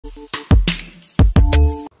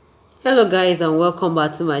Hello guys, and welcome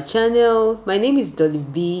back to my channel. My name is Dolly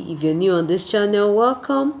B. If you're new on this channel,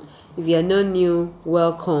 welcome. If you're not new,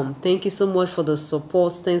 welcome. Thank you so much for the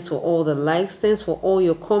support. Thanks for all the likes. Thanks for all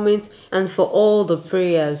your comments and for all the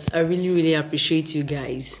prayers. I really appreciate you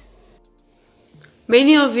guys.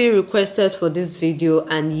 Many of you requested for this video,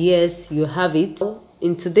 and yes, you have it.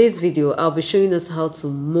 In today's video, I'll be showing us how to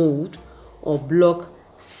mold or block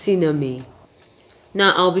Sinamay.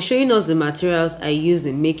 Now I'll be showing us the materials I use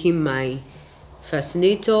in making my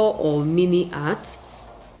fascinator or mini art.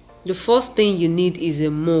 The first thing you need is a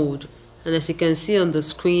mold, and as you can see on the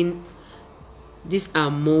screen, these are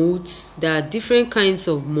molds. There are different kinds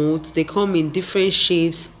of molds. They come in different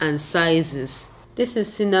shapes and sizes. This is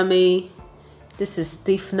Sinamay, this is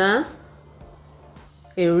Stiffner,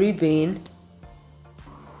 a ribbon,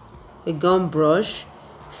 a gum brush,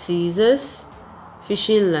 scissors,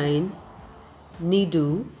 fishing line,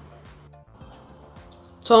 needle,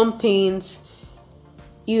 thumb pins,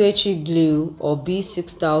 UHE glue or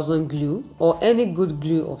B6000 glue or any good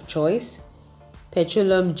glue of choice,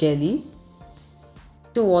 petroleum jelly,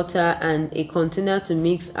 water and a container to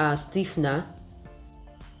mix our stiffener,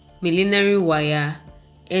 millinery wire,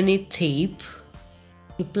 any tape,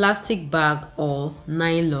 a plastic bag or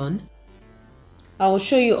nylon. I will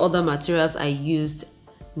show you other materials I used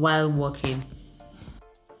while working.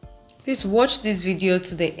 Please watch this video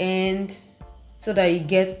to the end so that you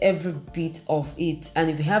get every bit of it, and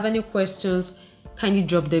if you have any questions, kindly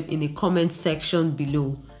drop them in the comment section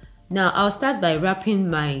below. Now I'll start by wrapping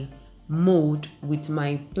my mold with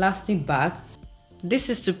my plastic bag. This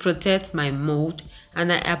is to protect my mold,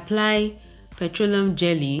 and I apply petroleum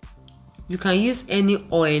jelly. You can use any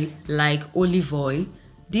oil like olive oil.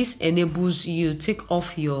 This enables you to take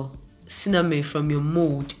off your Sinamay from your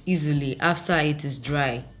mold easily after it is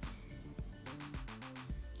dry.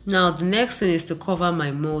 Now the next thing is to cover my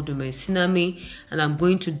mold with my Sinamay, and I'm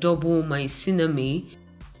going to double my Sinamay.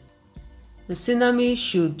 The Sinamay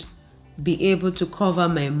should be able to cover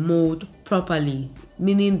my mold properly,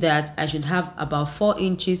 meaning that I should have about 4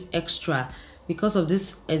 inches extra. Because of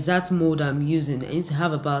this exact mold I'm using, I need to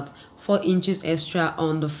have about 4 inches extra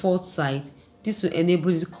on the fourth side. This will enable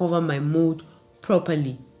it to cover my mold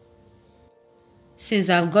properly.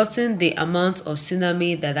 Since I've gotten the amount of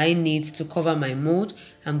Sinamay that I need to cover my mold,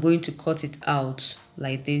 I'm going to cut it out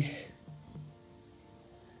like this.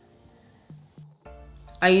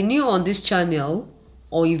 Are you new on this channel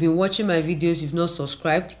or you've been watching my videos, you've not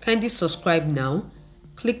subscribed? Kindly subscribe now.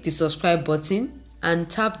 Click the subscribe button and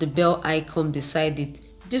tap the bell icon beside it.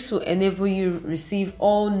 This will enable you to receive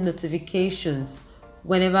all notifications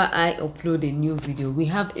whenever I upload a new video. We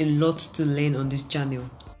have a lot to learn on this channel.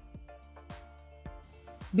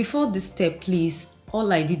 Before this step, please,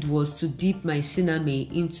 all I did was to dip my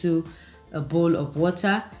Sinamay into a bowl of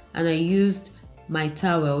water, and I used my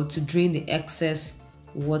towel to drain the excess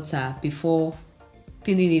water before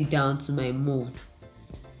pinning it down to my mold.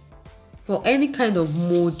 For any kind of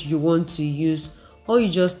mold you want to use, all you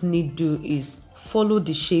just need to do is follow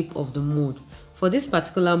the shape of the mold. For this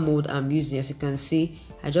particular mold I'm using, as you can see,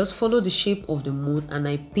 I just follow the shape of the mold and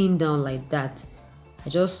I pin down like that. I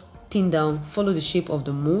just pin down, follow the shape of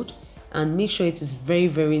the mold, and make sure it is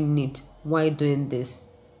very neat while doing this.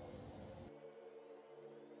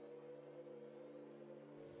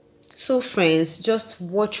 So friends, just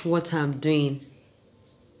watch what I'm doing.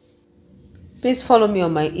 Please follow me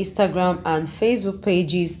on my Instagram and Facebook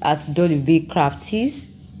pages at Dolly B Crafties.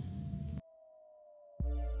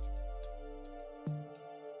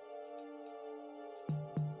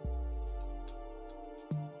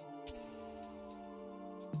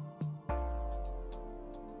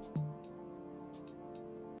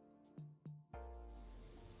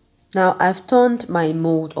 Now I've turned my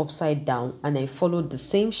mold upside down and I followed the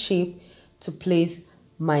same shape to place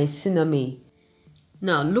my Sinamay.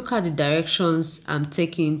 Now look at the directions I'm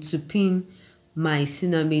taking to pin my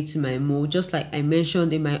Sinamay to my mold, just like I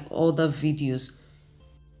mentioned in my other videos.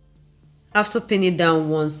 After pinning down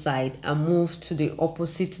one side, I move to the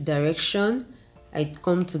opposite direction. I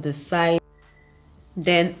come to the side,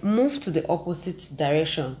 then move to the opposite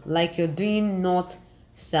direction, like you're doing north,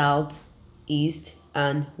 south, east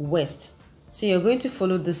and west. So you're going to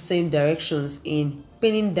follow the same directions in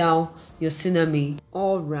pinning down your Sinamay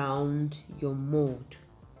all around your mold.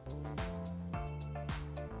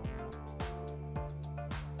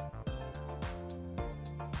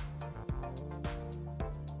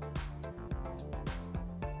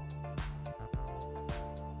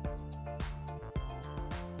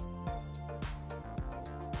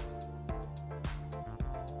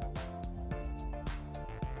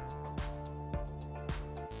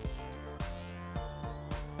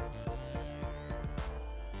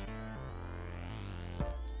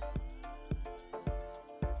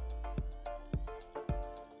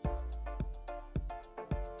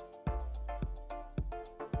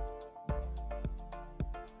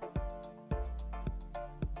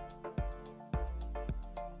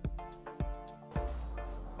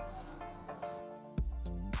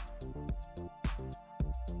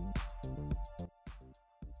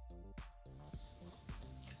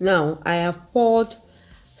 Now I have poured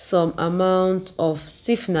some amount of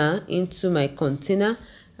stiffener into my container,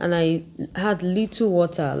 and I add little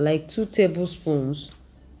water, like 2 tablespoons,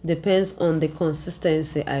 depends on the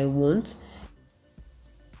consistency I want.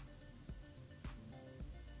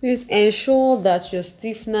 Please ensure that your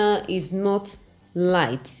stiffener is not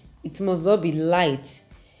light. It must not be light.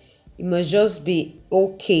 It must just be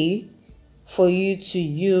okay for you to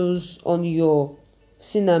use on your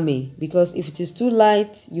Sinamay, because if it is too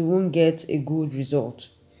light, you won't get a good result.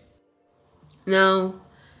 Now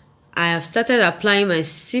I have started applying my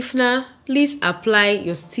stiffener. Please apply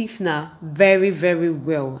your stiffener very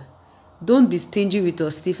well. Don't be stingy with your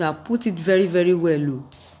stiffener. Put it very well,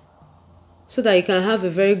 so that you can have a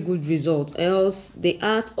very good result, else the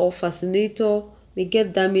art of fascinator may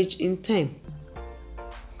get damaged in time.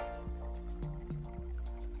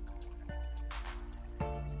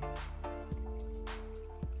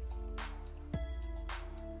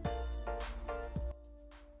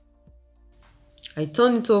 I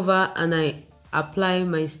turn it over and I apply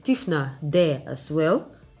my stiffener there as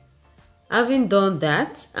well. Having done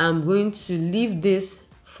that, I'm going to leave this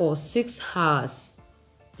for 6 hours.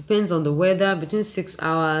 Depends on the weather, between 6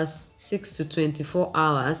 hours, 6 to 24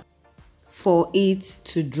 hours for it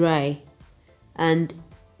to dry. And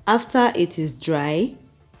after it is dry,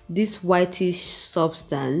 this whitish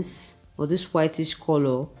substance or this whitish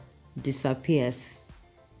color disappears.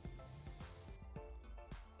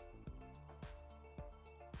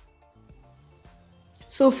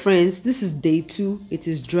 So friends, this is day 2. It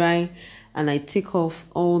is dry and I take off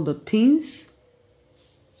all the pins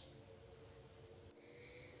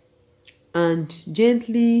and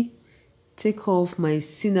gently take off my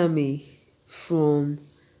Sinamay from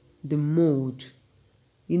the mold.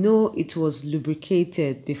 You know, it was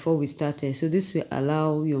lubricated before we started, so this will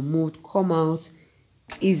allow your mold come out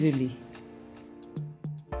easily.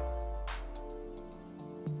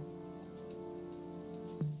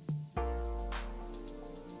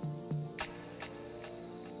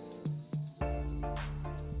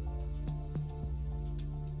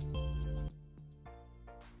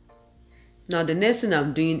 Now the next thing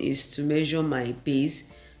I'm doing is to measure my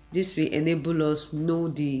base. This will enable us know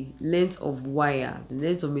the length of wire, the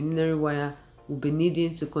length of millinery wire we'll be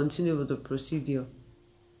needing to continue with the procedure.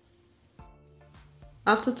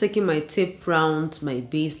 After taking my tape round my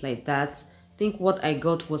base like that, I think what I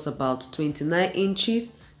got was about 29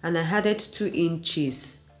 inches, and I added 2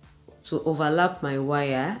 inches to overlap my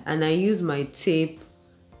wire, and I use my tape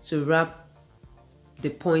to wrap the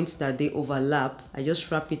points that they overlap. I just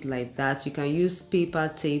wrap it like that. You can use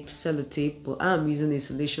paper tape, sellotape, but I'm using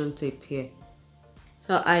insulation tape here.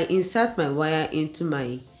 So I insert my wire into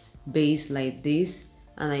my base like this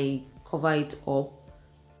and I cover it up.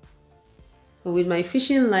 But with my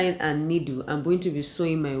fishing line and needle, I'm going to be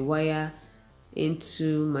sewing my wire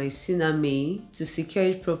into my Sinamay to secure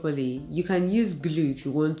it properly. You can use glue if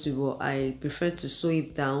you want to, but I prefer to sew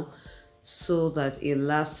it down so that it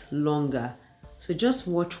lasts longer. So just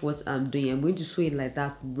watch what I'm doing. I'm going to sew it like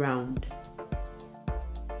that round.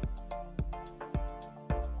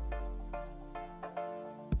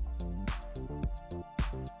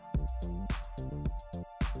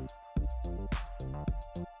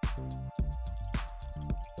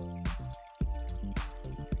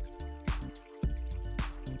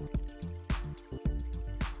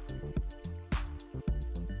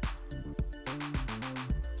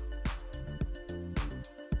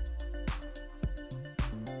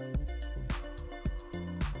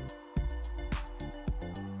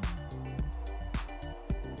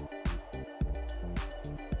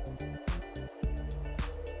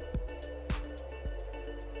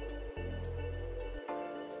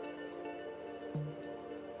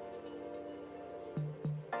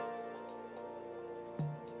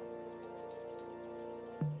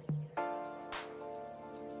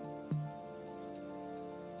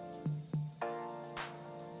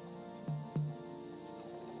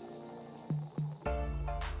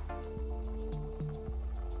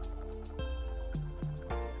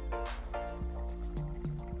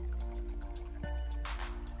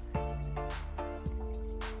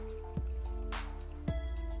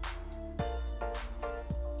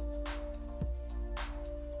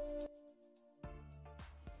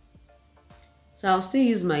 So I'll still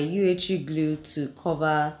use my UHE glue to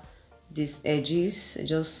cover these edges. I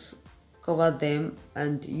just cover them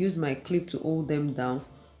and use my clip to hold them down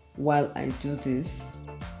while I do this.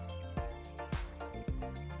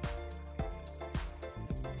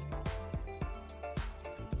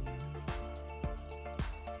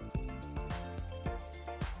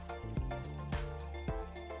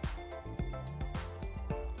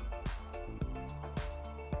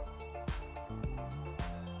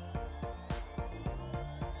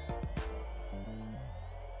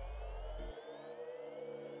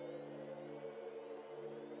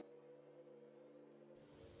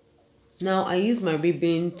 Now I use my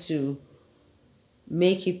ribbon to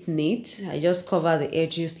make it neat. I just cover the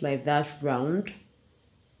edges like that round.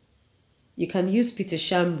 You can use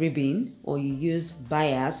Petersham ribbon, or you use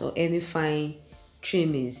bias or any fine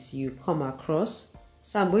trimmings you come across.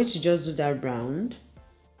 So I'm going to just do that round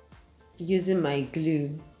using my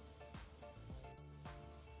glue.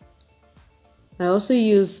 I also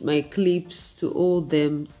use my clips to hold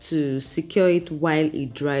them to secure it while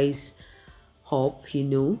it dries up,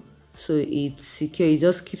 so it's secure. It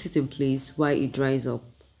just keeps it in place while it dries up.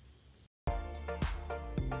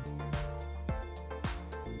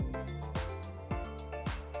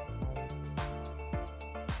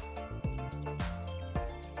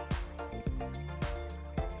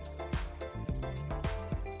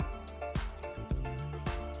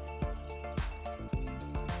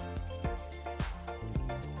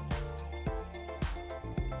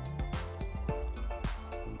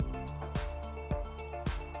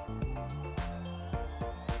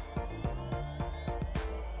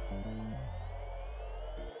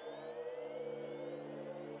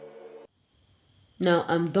 Now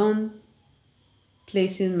I'm done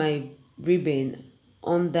placing my ribbon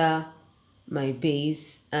under my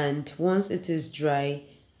base, and once it is dry,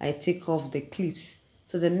 I take off the clips.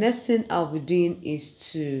 So the next thing I'll be doing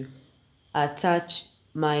is to attach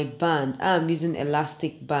my band. I'm using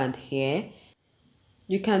elastic band here.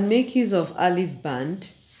 You can make use of Alice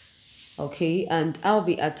band, okay, and I'll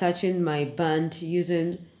be attaching my band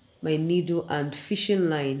using my needle and fishing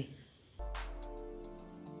line.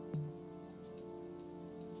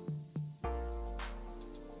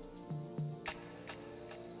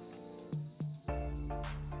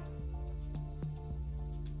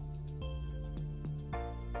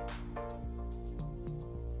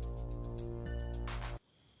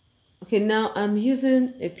 Okay, now I'm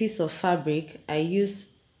using a piece of fabric. I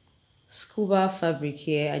use scuba fabric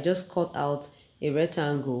here. I just cut out a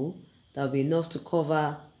rectangle that will be enough to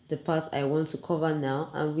cover the part I want to cover now,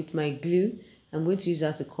 and with my glue I'm going to use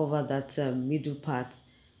that to cover that middle part.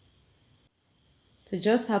 So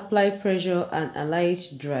just apply pressure and allow it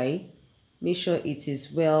to dry. Make sure it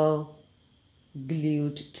is well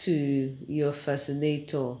glued to your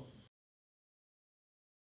fascinator.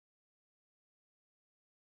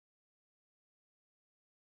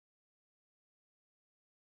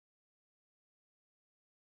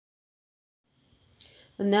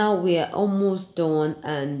 Now we are almost done,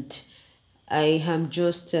 and I am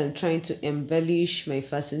just trying to embellish my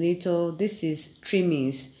fascinator. This is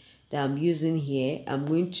trimmings that I'm using here. I'm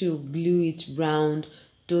going to glue it round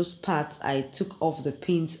those parts I took off the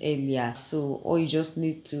pins earlier. So all you just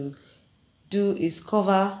need to do is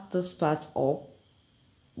cover this part up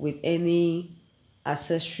with any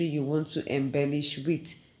accessory you want to embellish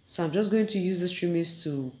with. So I'm just going to use the trimmings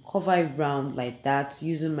to cover it round like that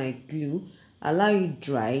using my glue. Allow it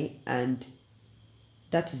dry, and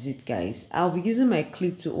that is it, guys. I'll be using my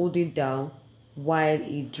clip to hold it down while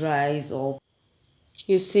it dries up.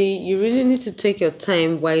 You see, you really need to take your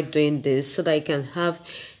time while doing this so that you can have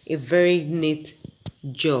a very neat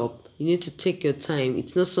job. You need to take your time.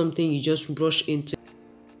 It's not something you just rush into.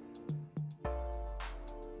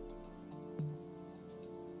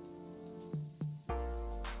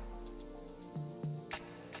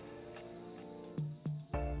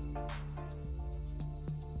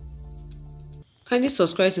 Kindly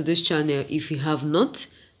subscribe to this channel if you have not.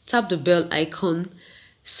 Tap the bell icon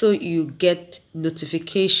so you get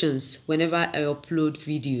notifications whenever I upload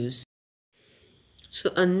videos. So,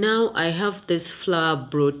 and now I have this flower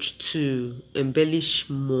brooch to embellish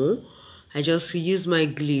more. I just use my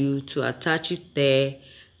glue to attach it there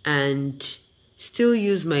and still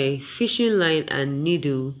use my fishing line and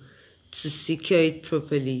needle to secure it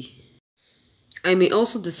properly. I may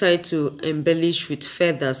also decide to embellish with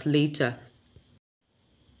feathers later.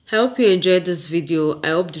 I hope you enjoyed this video. I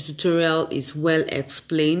hope the tutorial is well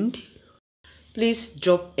explained. Please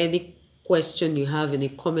drop any question you have in the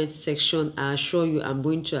comment section. I assure you I'm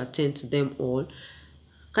going to attend to them all.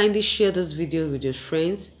 Kindly share this video with your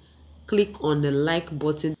friends. Click on the like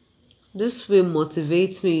button. This will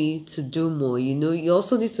motivate me to do more. You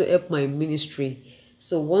also need to help my ministry.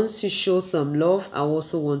 So once you show some love, I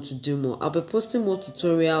also want to do more. I'll be posting more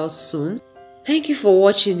tutorials soon. Thank you for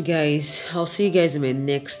watching, guys. I'll see you guys in my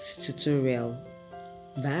next tutorial.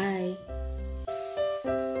 Bye.